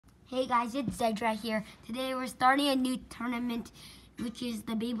Hey guys, it's Zedra here. Today we're starting a new tournament, which is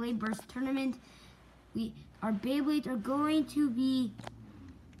the Beyblade Burst Tournament. Our Beyblades are going to be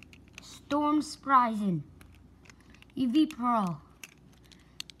Storm Spryzen, EV Pearl,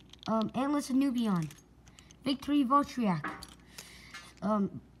 Endless Anubion, Victory Voltriac,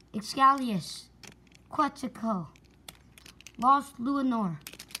 Excalius, Quetzalcoatl, Lost Luinor,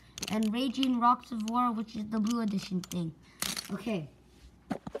 and Raging Rocks of War, which is the blue edition thing. Okay.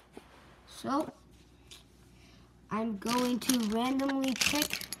 So, I'm going to randomly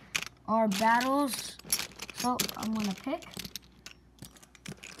pick our battles. So, I'm going to pick.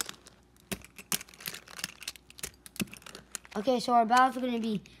 Okay, so our battles are going to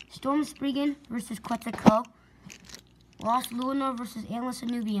be Storm Spriggan versus Quetzalcoatl, Lost Luinor versus Endless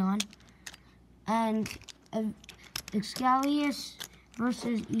Anubion, and Excalius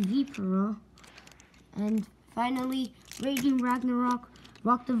versus EV Pearl, and finally, Raging Ragnarok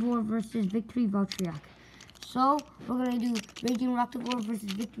Rock the War versus Victory Voltriac. So, we're going to do Raging Rock the War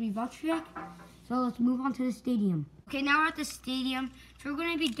versus Victory Voltriac. So, let's move on to the stadium. Okay, now we're at the stadium. So, we're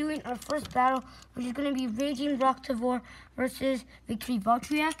going to be doing our first battle, which is going to be Raging Rock the War versus Victory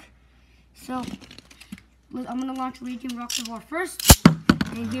Voltriac. So, I'm going to launch Raging Rock the War first.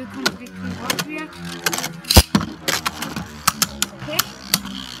 And here comes Victory Voltriac. Okay.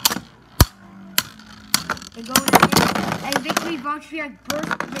 They go in. And Victory Voltriac burst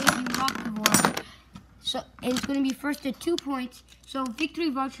Raging Rock the War. So, and it's going to be first at 2 points. So Victory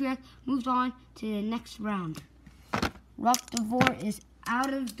Voltriac moves on to the next round. Rock the War is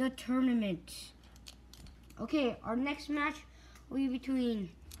out of the tournament. Okay, our next match will be between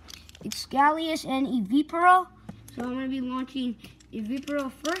Excalius and EV Pearl. So I'm going to be launching EV Pearl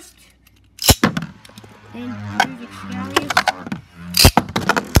first. Then here's Excalius.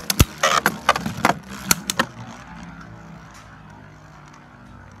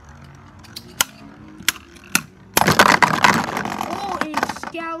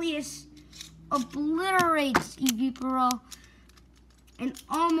 Excalius obliterates EV Pearl and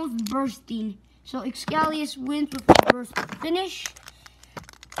almost bursting. So Excalius wins with a burst finish.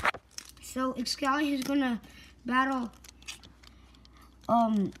 So Excalius is gonna battle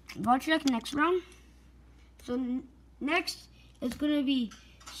Voltriac next round. So next is gonna be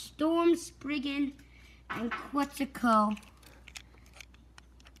Storm Spriggan and Quetzalcoatl.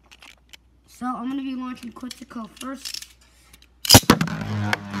 So I'm gonna be launching Quetzalcoatl first.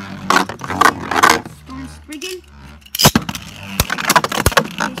 Storm Spriggan.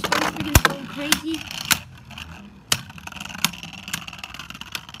 Okay, Storm Spriggan's going crazy.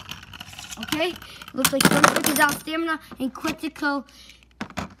 Okay, looks like Storm Spriggan's out of stamina, and Quetzalcoatl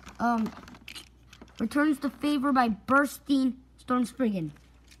returns the favor by bursting Storm Spriggan.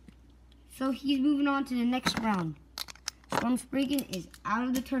 So he's moving on to the next round. Storm Spriggan is out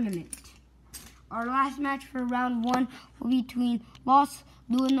of the tournament. Our last match for round 1 will be between Lost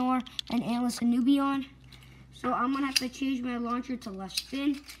Luinor and Endless Anubion. So I'm going to have to change my launcher to left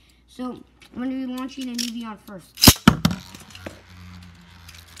spin. So I'm going to be launching Anubion first.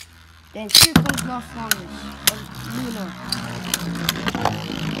 Then here comes Lost Luinor.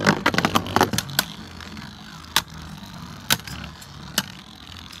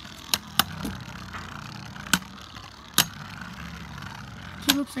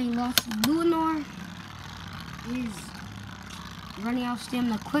 It looks like Lost Luinor is running out of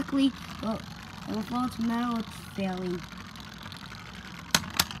stamina quickly, but with all its metal, it's failing.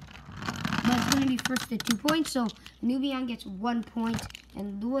 But it's going to be first at 2 points, so Anubion gets 1 point,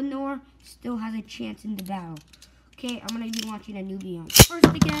 and Luinor still has a chance in the battle. Okay, I'm going to be launching Anubion first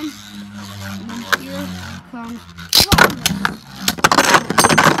again, and then here comes Luinor.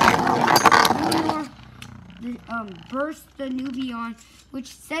 Burst the Anubion, which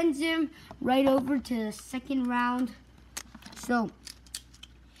sends him right over to the second round. So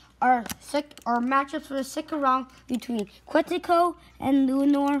our matchups for the second round between Quetzalcoatl and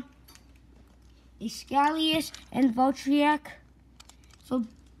Luinor, Excalius and Voltriac. So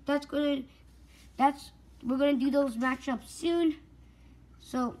we're gonna do those matchups soon.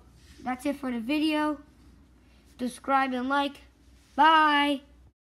 So that's it for the video. Subscribe and like. Bye.